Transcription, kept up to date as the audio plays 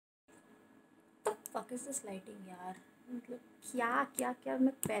fuck is this lighting यार मतलब क्या क्या क्या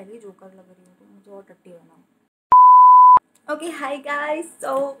मैं पहले जोकर लग रही हूँ तो मुझे और टट्टी बनाओ. Okay, hi guys.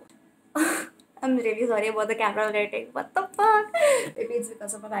 So I'm really sorry about the camera lighting. What the fuck? Maybe it's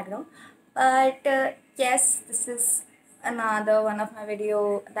because of my background. But yes, this is another one of my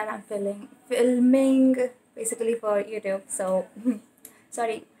video that I'm filming basically for YouTube. So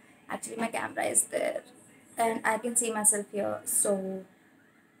sorry. Actually, my camera is there, and I can see myself here. So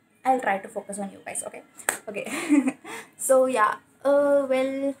I'll try to focus on you guys. Okay. Okay. So yeah.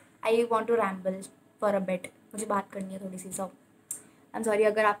 Well, I want to ramble for a bit. मुझे बात करनी है थोड़ी सी. So I'm sorry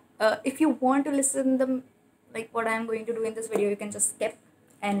अगर आप if you want to listen the like what I'm going to do in this video, you can just skip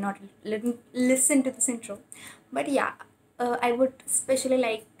and not listen to this intro. But yeah, I would especially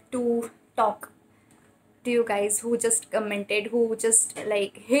like to talk to you guys who just commented, who just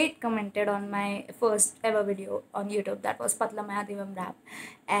like hate commented on my first ever video on YouTube. That was Patlamaya Devam rap,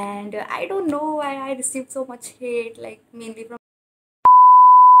 and I don't know why I received so much hate, like mainly from.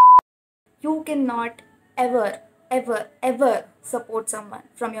 You cannot ever support someone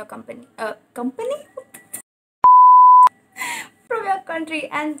from your company from your country,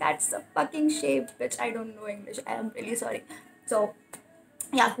 and that's a fucking shame, bitch. I don't know English, I am really sorry. So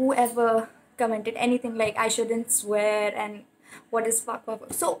yeah, whoever commented anything like I shouldn't swear and what is fuck.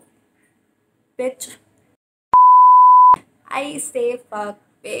 So bitch, I say fuck,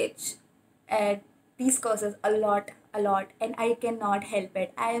 bitch, and these curses a lot, and I cannot help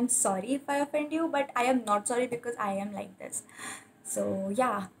it. I am sorry if I offend you, but I am not sorry because I am like this. So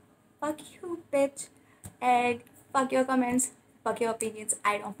yeah, fuck you, bitch, and fuck your comments, fuck your opinions.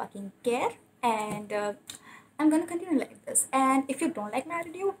 I don't fucking care, and I'm gonna continue like this. And if you don't like my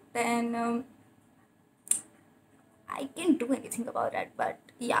attitude, then I can't do anything about it. But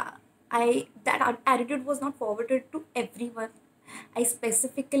yeah, that attitude was not forwarded to everyone. I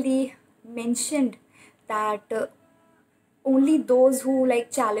specifically mentioned that only those who like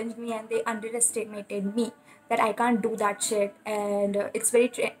challenged me and they underestimated me, that I can't do that shit, and it's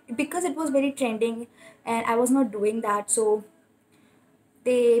because it was very trending and I was not doing that, so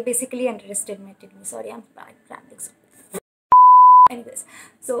they basically underestimated me. Sorry, I'm rambling. Anyways,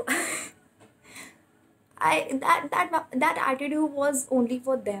 so that attitude was only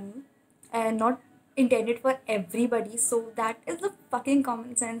for them and not intended for everybody. So that is the fucking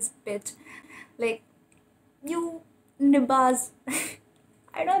common sense, bitch. Like, you nibas.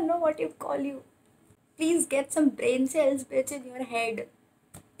 I don't know what you call you. Please get some brain cells, bitch, in your head.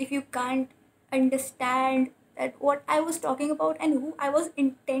 If you can't understand that what I was talking about and who I was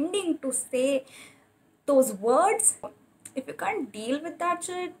intending to say those words, if you can't deal with that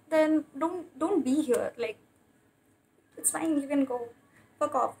shit, then don't be here. Like, it's fine, you can go.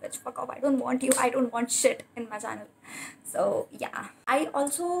 Fuck off, bitch, fuck off. I don't want you. I don't want shit in my channel. So yeah, I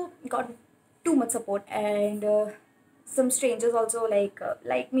also got too much support, and some strangers also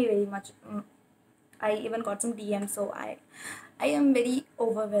like me very much. I even got some DMs. So I am very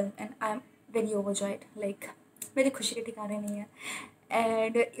overwhelmed and I'm very overjoyed. Like, मेरी खुशी के ठिकाने नहीं है.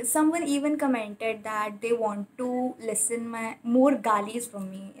 And someone even commented that they want to listen my more galis from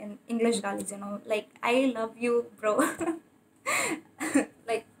me in English galis, like I love you, bro.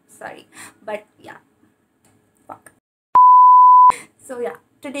 Like, sorry, but yeah, fuck. So yeah,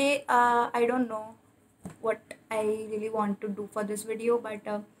 today I don't know what I really want to do for this video, but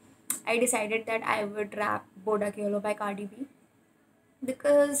I decided that I would rap Bodak by Cardi B,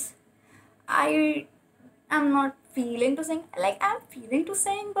 because I am not feeling to sing. Like, I'm feeling to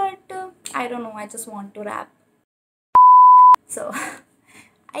sing, but I don't know, I just want to rap. So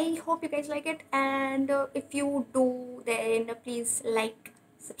I hope you guys like it, and if you do, then please like,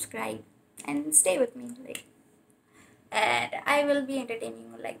 subscribe, and stay with me, like, and I will be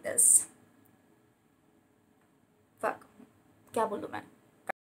entertaining you like this. Fuck, क्या बोलूँ मैं?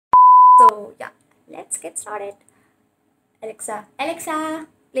 So yeah, let's get started. Alexa,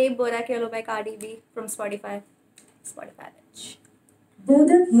 play Bodak by Cardi B from Spotify. Spotify, bitch.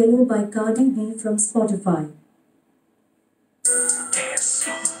 Bodak by Cardi B from Spotify.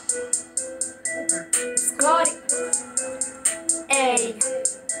 Cardi. Hey,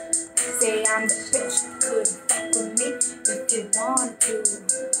 say I'm the bitch. Could fuck with me if you want to.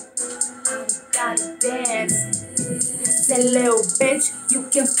 You gotta dance. Say, little bitch, you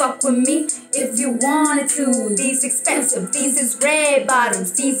can fuck with me if you wanted to. These expensive, these is red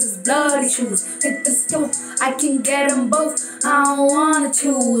bottoms, these is bloody shoes. Hit the store, I can get them both. I don't wanna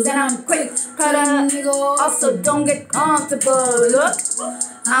choose, and I'm quick, cut a nigga off, so don't get comfortable. Look,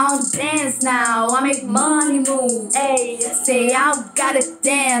 I don't dance now, I make money move. Ayy, say I gotta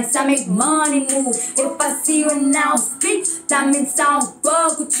dance, I make money move. If I see you now speak, that means I don't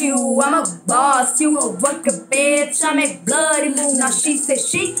fuck with you. I'm a boss, you a worker, bitch. I make bloody move. Now she say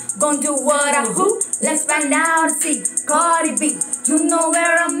she gon' do what I who? Let's find out and see. Cardi B, you know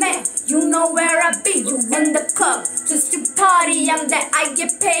where I'm at, you know where I be. You in the club just to party, I'm that I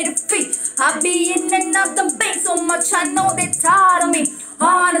get paid a fee. I be in and out the bank so much I know they tired of me.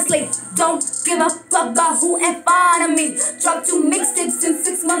 Honestly, don't give a fuck about who in front of me. Drop 2 mixtapes in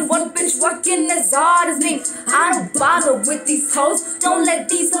 6 months, one bitch working as hard as me. I don't bother with these hoes, don't let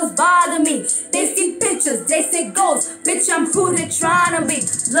these hoes bother me. They see pictures, they say goals, bitch I'm who they tryna be.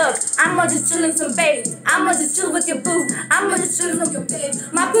 Look, I'ma just chillin' some babe, I'ma just chill with your boo, I'ma just chill with your babe.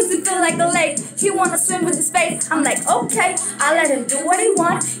 My pussy feel like a lake, he wanna swim with his face. I'm like, okay, I let him do what he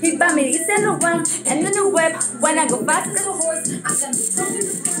want. He buy me the Saint Laurent and the new whip. When I go fast as a horse, I got the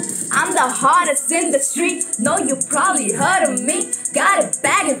I'm the hardest in the street. Know you probably heard of me. Got a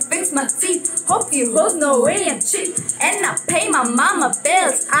bag and fix my teeth. Hope you hoes know we ain't cheap. And I pay my mama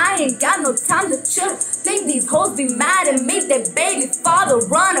bills. I ain't got no time to chill. Think these hoes be mad at me. Their baby father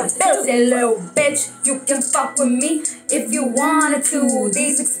run a bill. Say little bitch, you can fuck with me if you wanted to.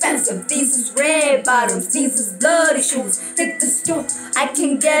 These expensive, these is red bottoms, these is bloody shoes. Hit the store, I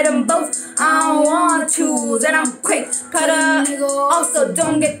can get them both. I don't wanna choose, and I'm quick. Cut up, also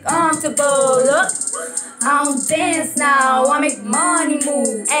don't get comfortable. Look, I don't dance now, I make money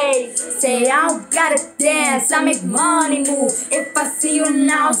move. Ayy, say I don't gotta dance, I make money move. If I see you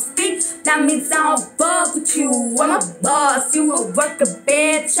now speak, that means I don't fuck with you. I'm a boss, you a worker,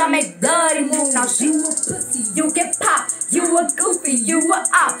 bitch. I make bloody move. Now she a pussy, you get popped. You a goofy, you a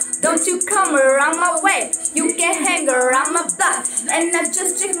op. Don't you come around my way. You can hang around my block. And I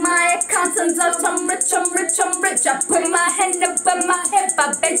just check my account, turns out I'm rich, I'm rich, I'm rich. I put my hand up on my hip.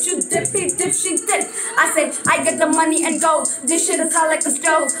 I bet you dip, he dip, she dip. I say, I get the money and go. This shit is hot like a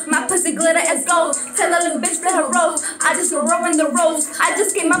stove. My pussy glitter as gold. Tell a little bitch let her roll. I just roll in the rolls. I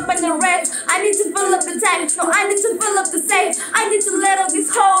just came up in the red. I need to fill up the tank. No, I need to fill up the safe. I need to let all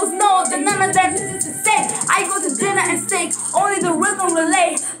these hoes know that none of that is to say. I go to dinner and steak. Only the rhythm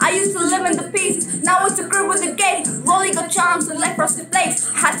relate. I used to live in the peace. Now it's a girl with a gate. Rolling a charms and like frosted flakes.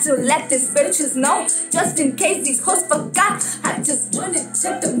 Had to let these bitches know. Just in case these hoes forgot. I just wanna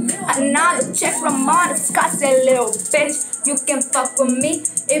check the mail. Another check from Monica Scott. Say little bitch, you can fuck with me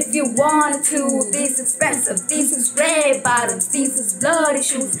if you wanted to. These expensive, these is red bottoms, these is bloody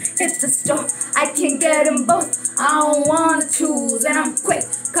shoes. Hit the store, I can get them both. I don't wanna choose, and I'm quick.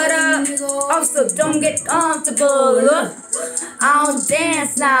 Cut up, also don't get comfortable. Look, I don't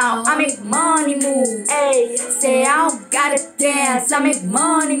dance now, I make money move. Ayy, say I don't gotta dance, I make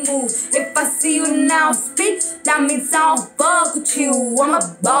money move. If I see you now speak, that means I don't fuck with you. I'm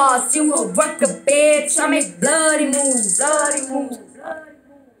a boss, you a worker, bitch. I make bloody moves, bloody moves, bloody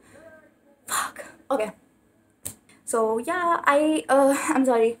moves. Fuck. Okay. So yeah, I'm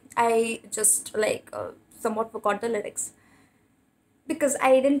sorry. I just somewhat forgot the lyrics because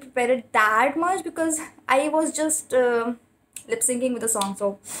I didn't prepare it that much because I was just lip syncing with the song.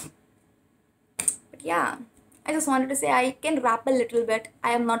 So, but yeah, I just wanted to say I can rap a little bit.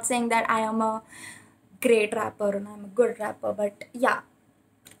 I am not saying that I am a great rapper and I'm a good rapper, but yeah,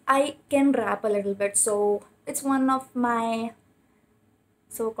 I can rap a little bit. So it's one of my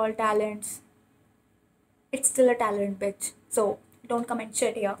so-called talents. It's still a talent, bitch. So don't come and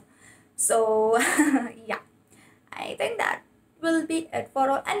shit here. So yeah, I think that will be it for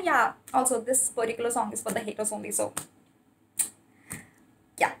all. And yeah, also this particular song is for the haters only. So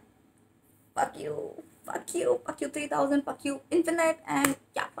yeah, fuck you, fuck you, fuck you 3000, fuck you infinite, and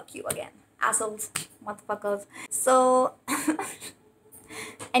yeah, fuck you again, assholes, motherfuckers. So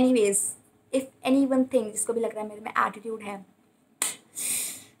anyways, if anyone thinks इसको भी लग रहा है मेरे में attitude है,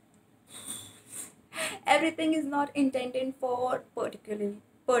 everything is not intended for particularly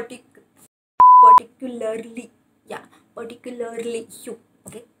you.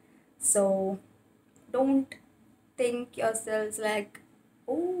 Okay, so don't think yourselves like,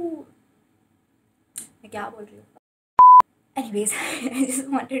 oh, मैं क्या बोल रही हूँ. Anyways, I just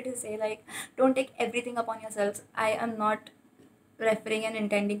wanted to say, like, don't take everything upon yourselves. I am not referring and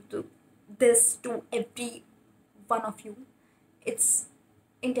intending to this to every one of you. It's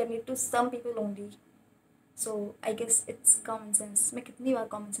intended to some people only. So I guess it's common sense. मैं कितनी बार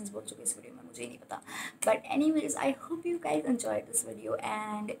common sense बोल चुकी इस video में मुझे नहीं पता. But anyways, I hope you guys enjoyed this video,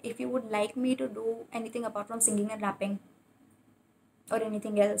 and if you would like me to do anything apart from singing and rapping or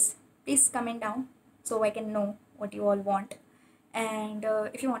anything else, please comment down so I can know what you all want. And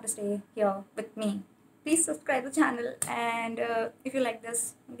if you want to stay here with me please subscribe the channel, and if you like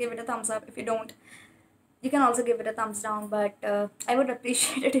this, give it a thumbs up. If you don't, you can also give it a thumbs down, but I would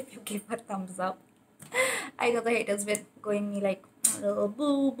appreciate it if you give a thumbs up. I know the haters were going me like,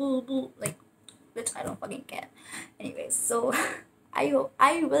 boo boo boo, like, which I don't fucking care. Anyways, so I hope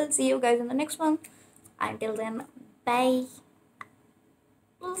I will see you guys in the next one. Until then, bye.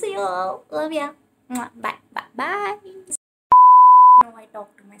 We'll see you all. Love ya. Mwah. Bye bye bye. I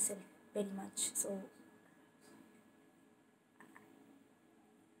talk to myself very much, so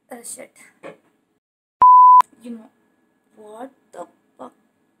shit. You know what the fuck?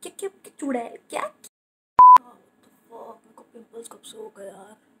 क्या क्या क्या चूड़ा है क्या? What the fuck? मेरे को pimples कब से हो गए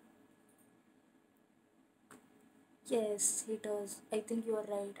यार? Yes, he does. I think you are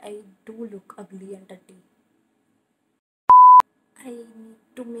right. I do look ugly and dirty. I need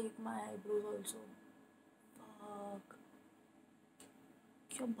to make my eyebrows also. Fuck.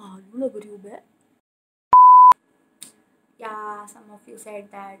 क्या भालू लग रही हूँ बे? Yeah, some of you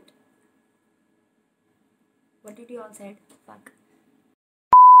said that. What did you all said? Fuck.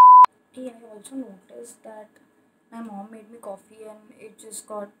 Hey, I also noticed that my mom made me coffee and it just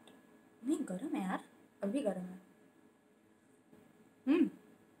got. नहीं गरम है यार, अभी गरम है.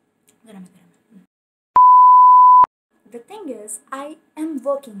 गरम है. The thing is, I am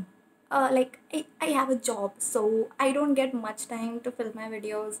working. Like I have a job, so I don't get much time to film my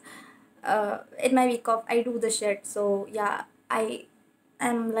videos. In my week off, I do the shit. So yeah, I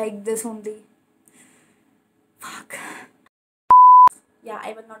am like this only. Fuck. Yeah,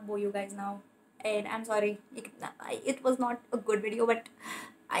 I will not bore you guys now, and I'm sorry. It was not a good video, but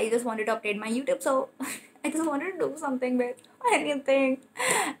I just wanted to update my YouTube, so I just wanted to do something with anything.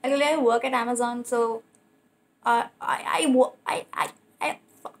 Actually, I work at Amazon, so fuck.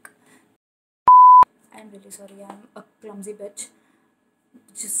 I'm really sorry. I'm a clumsy bitch.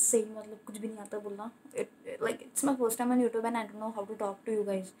 Just saying, मतलब कुछ भी नहीं आता बोलना. Like it's my first time on YouTube and I don't know how to talk to you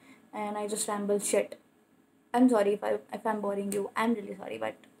guys, and I just ramble shit. I'm sorry if I'm boring you. I'm really sorry,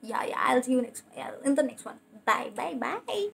 but yeah, I'll see you in the next one. Bye.